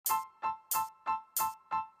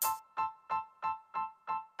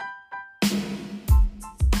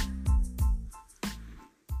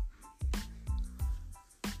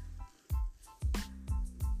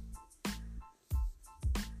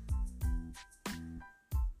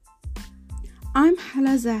I'm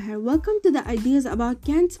Hala Zahir. Welcome to the Ideas about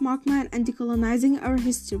Kent Mockman and Decolonizing Our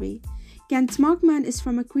History. Kent Mockman is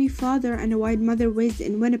from a Cree father and a white mother raised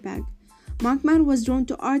in Winnipeg. Mockman was drawn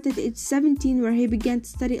to art at age 17, where he began to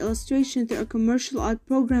study illustration through a commercial art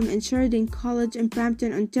program in Sheridan College in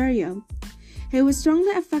Brampton, Ontario. He was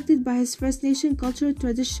strongly affected by his First Nation cultural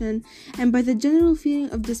tradition and by the general feeling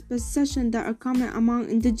of dispossession that are common among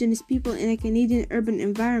Indigenous people in a Canadian urban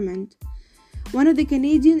environment. One of the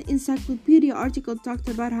Canadian Encyclopedia articles talked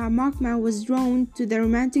about how Mockman was drawn to the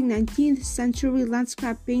romantic 19th century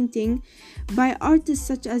landscape painting by artists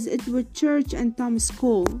such as Edward Church and Thomas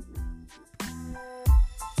Cole.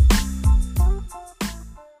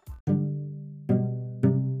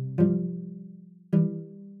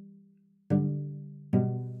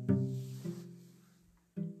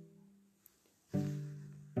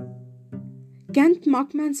 Kent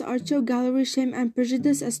Mockman's art show Gallery Shame and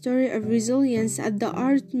Prejudice, a story of resilience at the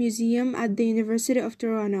Art Museum at the University of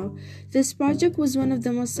Toronto. This project was one of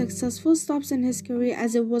the most successful stops in his career,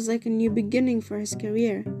 as it was like a new beginning for his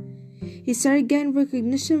career. He started getting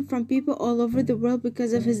recognition from people all over the world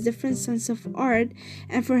because of his different sense of art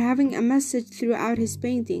and for having a message throughout his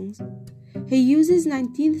paintings. He uses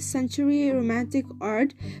 19th century romantic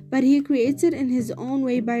art, but he creates it in his own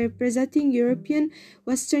way by representing European,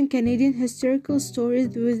 Western Canadian historical stories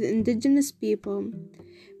with Indigenous people.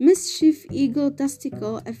 Mischief Eagle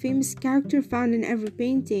Testicle, a famous character found in every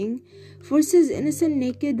painting, forces innocent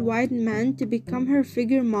naked white men to become her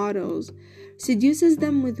figure models, seduces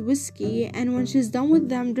them with whiskey, and when she's done with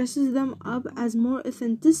them, dresses them up as more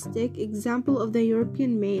authentic example of the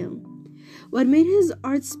European male. What made his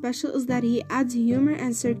art special is that he adds humor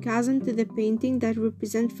and sarcasm to the painting that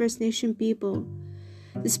represent First Nation people.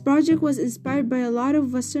 This project was inspired by a lot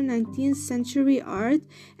of Western 19th century art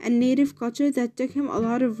and Native culture that took him a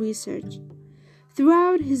lot of research.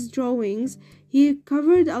 Throughout his drawings, he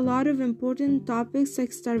covered a lot of important topics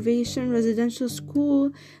like starvation, residential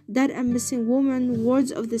school, dead and missing women,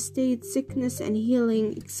 wards of the state, sickness and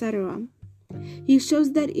healing, etc. He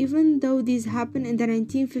shows that even though these happened in the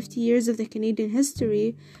 1950 years of the Canadian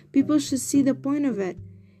history, people should see the point of it.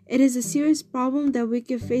 It is a serious problem that we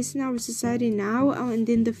can face in our society now and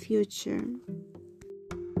in the future.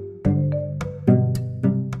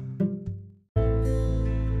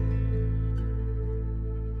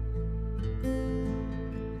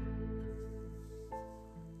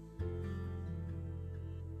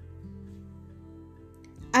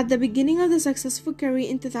 At the beginning of the successful career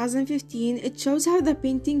in 2015, it shows how the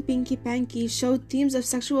painting Pinky Panky showed themes of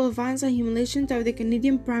sexual violence and humiliation toward the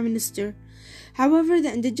Canadian Prime Minister. However,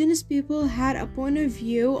 the Indigenous people had a point of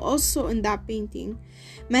view also in that painting.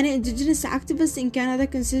 Many Indigenous activists in Canada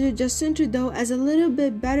consider Justin Trudeau as a little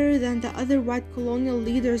bit better than the other white colonial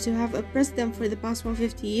leaders who have oppressed them for the past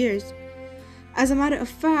 150 years. As a matter of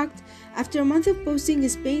fact, after a month of posting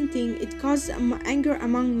his painting, it caused anger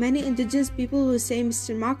among many Indigenous people who say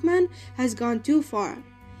Mr. Mockman has gone too far.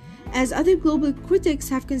 As other global critics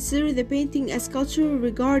have considered the painting as culturally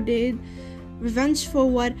regarded revenge for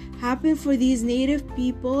what happened for these Native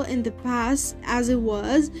people in the past, as it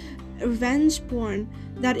was revenge porn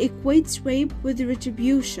that equates rape with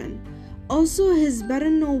retribution. Also, his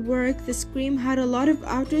better-known work, The Scream, had a lot of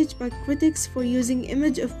outrage by critics for using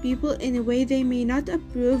image of people in a way they may not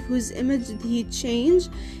approve, whose image he changed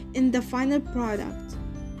in the final product.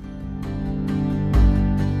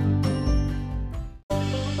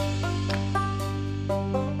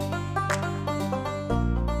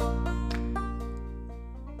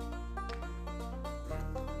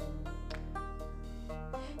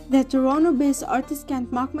 The Toronto-based artist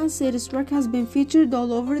Kent Mockman said his work has been featured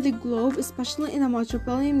all over the globe, especially in the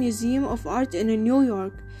Metropolitan Museum of Art in New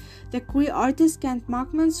York. The Cree artist Kent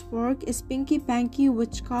Mockman's work is Pinky Panky,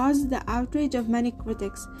 which caused the outrage of many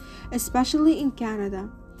critics, especially in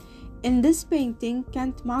Canada. In this painting,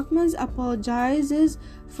 Kent Mockman apologizes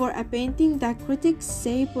for a painting that critics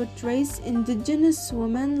say portrays Indigenous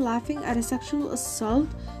women laughing at a sexual assault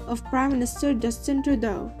of Prime Minister Justin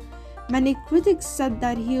Trudeau. Many critics said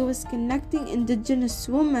that he was connecting Indigenous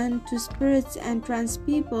women to spirits and trans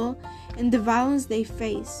people in the violence they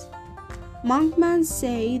face. Mockman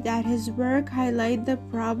say that his work highlights the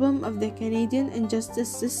problem of the Canadian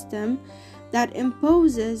injustice system that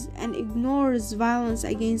imposes and ignores violence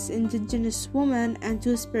against Indigenous women and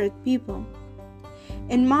Two-Spirit people.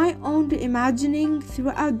 In my own imagining,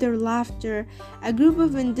 throughout their laughter, a group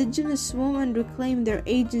of Indigenous women reclaim their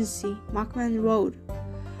agency, Mockman wrote.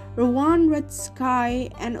 Rowan Red Sky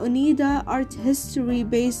and Oneida Art History,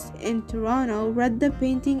 based in Toronto, read the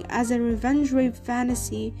painting as a revenge rape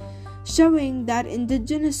fantasy showing that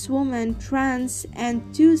indigenous women, trans,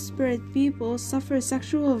 and two-spirit people suffer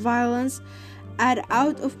sexual violence at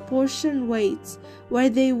out-of-proportion rates, where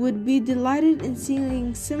they would be delighted in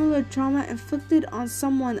seeing similar trauma inflicted on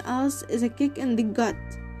someone else is a kick in the gut.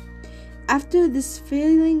 After this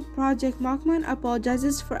failing project, Machman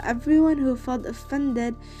apologizes for everyone who felt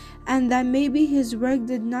offended and that maybe his work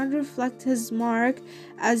did not reflect his mark,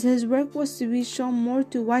 as his work was to be shown more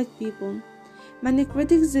to white people. Many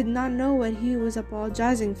critics did not know what he was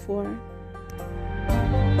apologizing for.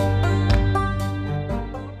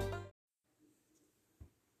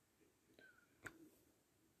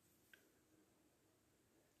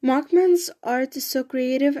 Machman's art is so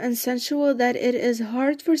creative and sensual that it is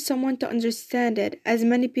hard for someone to understand it, as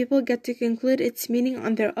many people get to conclude its meaning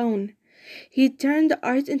on their own. He turned the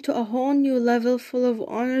art into a whole new level full of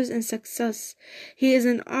honors and success. He is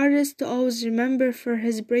an artist to always remember for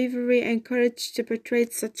his bravery and courage to portray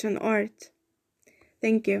such an art.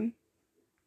 Thank you.